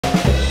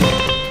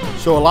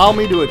so allow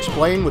me to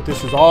explain what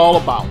this is all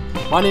about.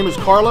 My name is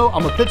Carlo.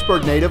 I'm a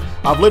Pittsburgh native.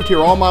 I've lived here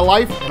all my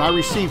life, and I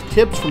receive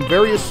tips from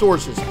various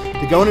sources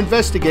to go and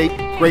investigate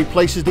great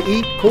places to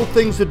eat, cool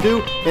things to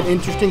do, and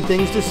interesting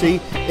things to see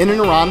in and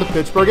around the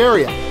Pittsburgh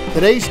area.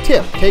 Today's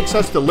tip takes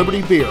us to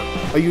Liberty Beer,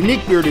 a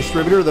unique beer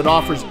distributor that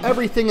offers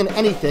everything and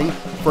anything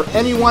for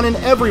anyone and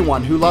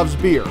everyone who loves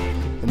beer.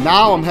 And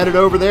now I'm headed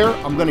over there.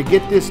 I'm going to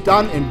get this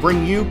done and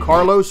bring you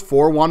Carlo's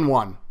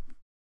 411.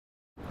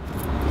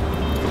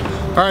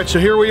 All right, so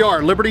here we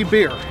are, Liberty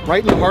Beer,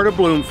 right in the heart of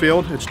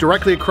Bloomfield. It's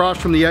directly across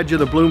from the edge of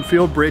the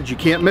Bloomfield Bridge. You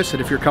can't miss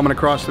it if you're coming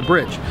across the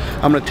bridge.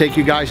 I'm going to take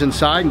you guys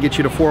inside and get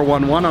you to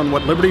 411 on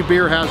what Liberty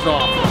Beer has to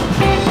offer.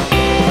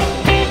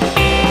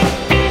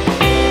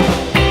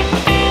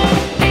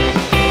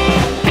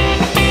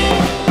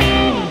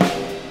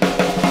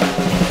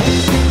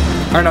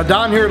 All right, now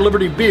down here at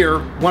Liberty Beer,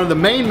 one of the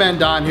main men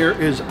down here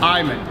is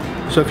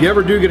Iman. So if you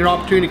ever do get an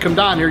opportunity to come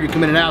down here, you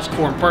come in and ask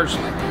for him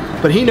personally.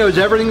 But he knows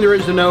everything there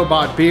is to know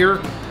about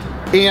beer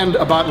and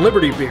about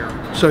Liberty Beer.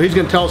 So he's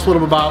going to tell us a little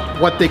bit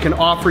about what they can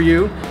offer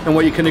you and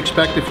what you can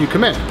expect if you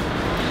come in.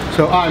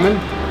 So Iman,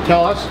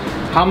 tell us,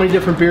 how many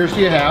different beers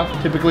do you have?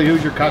 Typically,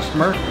 who's your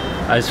customer?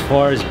 As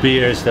far as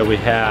beers that we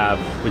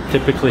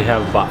typically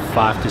have about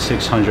 500 to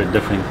 600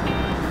 different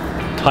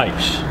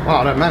types.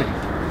 Wow, that many.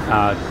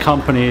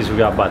 Companies, we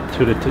got about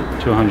 200 to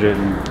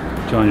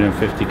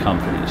 250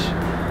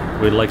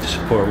 companies. We'd like to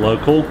support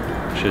local,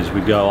 which is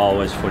we go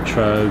always for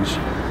Trogs,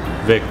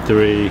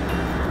 Victory,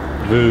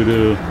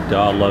 Voodoo. They're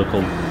all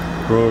local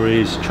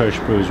breweries. Church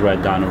Brews right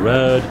down the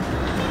road.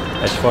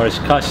 As far as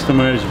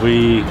customers,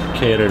 we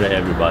cater to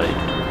everybody.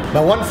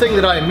 Now, one thing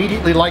that I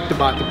immediately liked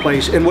about the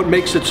place and what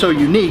makes it so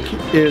unique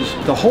is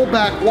the whole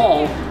back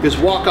wall is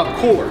walk-up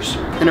coolers,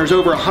 and there's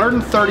over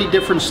 130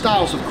 different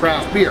styles of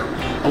craft beer.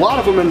 A lot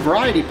of them in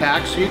variety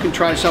packs, so you can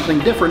try something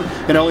different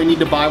and only need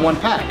to buy one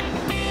pack.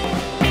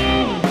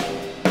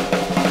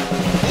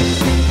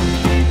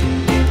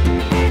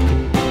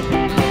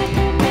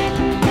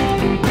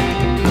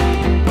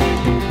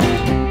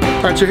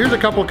 All right, so here's a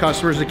couple of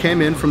customers that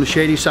came in from the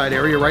Shady Side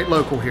area, right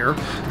local here,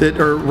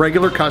 that are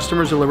regular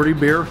customers of Liberty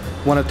Beer.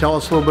 Want to tell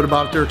us a little bit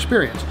about their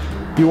experience.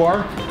 You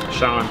are?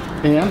 Sean.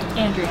 And?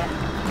 Andrea.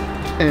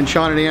 And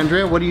Sean and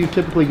Andrea, what do you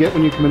typically get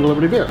when you come into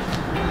Liberty Beer?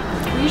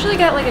 We usually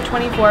get like a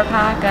 24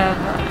 pack of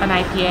an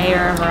IPA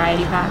or a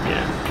variety pack.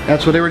 Yeah.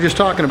 That's what they were just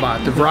talking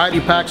about. The variety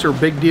packs are a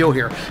big deal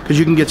here because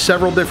you can get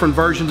several different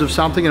versions of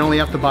something and only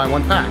have to buy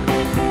one pack.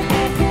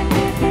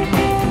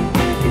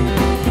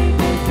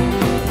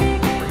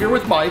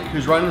 With Mike,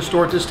 who's running the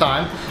store at this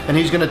time, and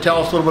he's going to tell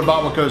us a little bit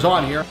about what goes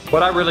on here.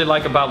 What I really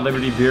like about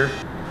Liberty Beer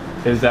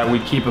is that we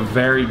keep a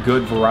very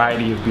good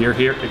variety of beer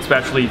here,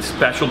 especially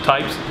special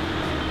types.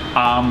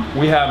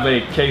 We have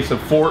a case of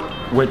Fort,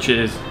 which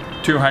is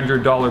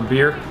 $200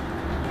 beer,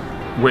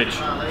 which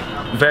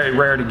very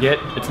rare to get.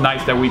 It's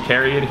nice that we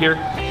carry it here.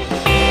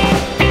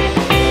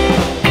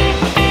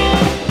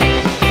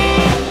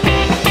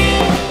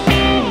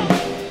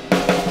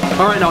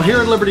 All right, now here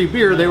at Liberty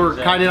Beer, they were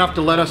kind enough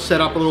to let us set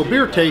up a little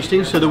beer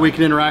tasting so that we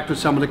can interact with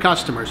some of the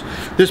customers.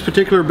 This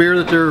particular beer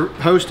that they're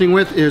hosting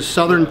with is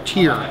Southern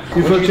Tier.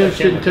 You folks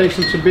interested in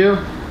tasting some beer?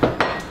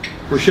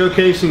 We're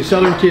showcasing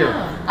Southern Tier.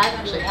 I've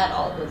actually had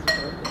all of those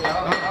before. They're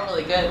all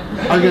really good.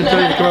 I was going to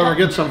tell you to come over and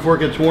get some before it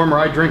gets warm, or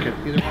I drink it.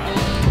 Either.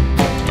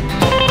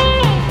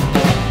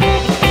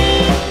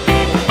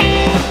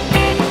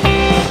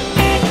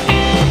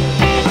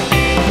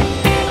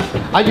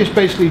 I just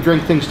basically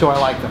drink things till I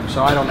like them,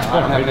 so I don't know.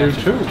 I do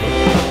too.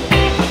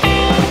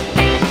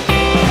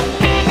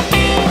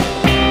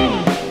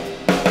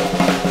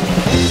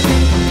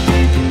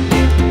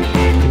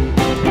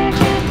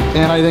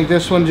 And I think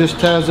this one just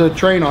has a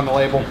train on the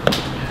label.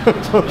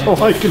 That's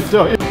all I can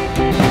tell you.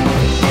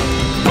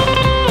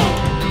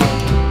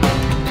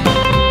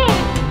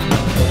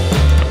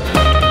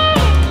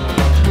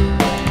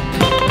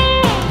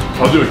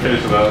 I'll do a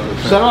case of that.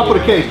 Set them up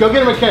with a case. Go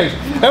get him a case.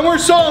 And we're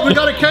sold. We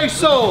got a case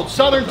sold.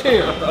 Southern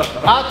Tier.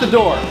 Out the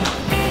door.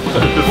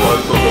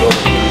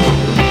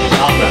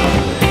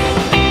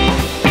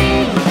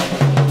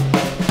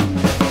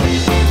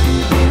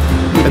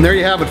 And there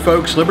you have it,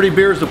 folks. Liberty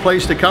Beer is the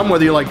place to come,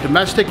 whether you like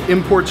domestic,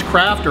 imports,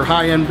 craft, or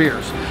high-end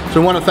beers.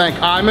 So I want to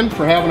thank Iman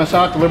for having us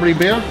out to Liberty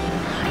Beer.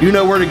 You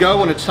know where to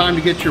go when it's time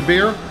to get your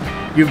beer.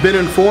 You've been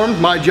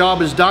informed. My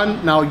job is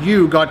done. Now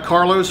you got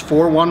Carlo's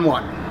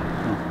 411.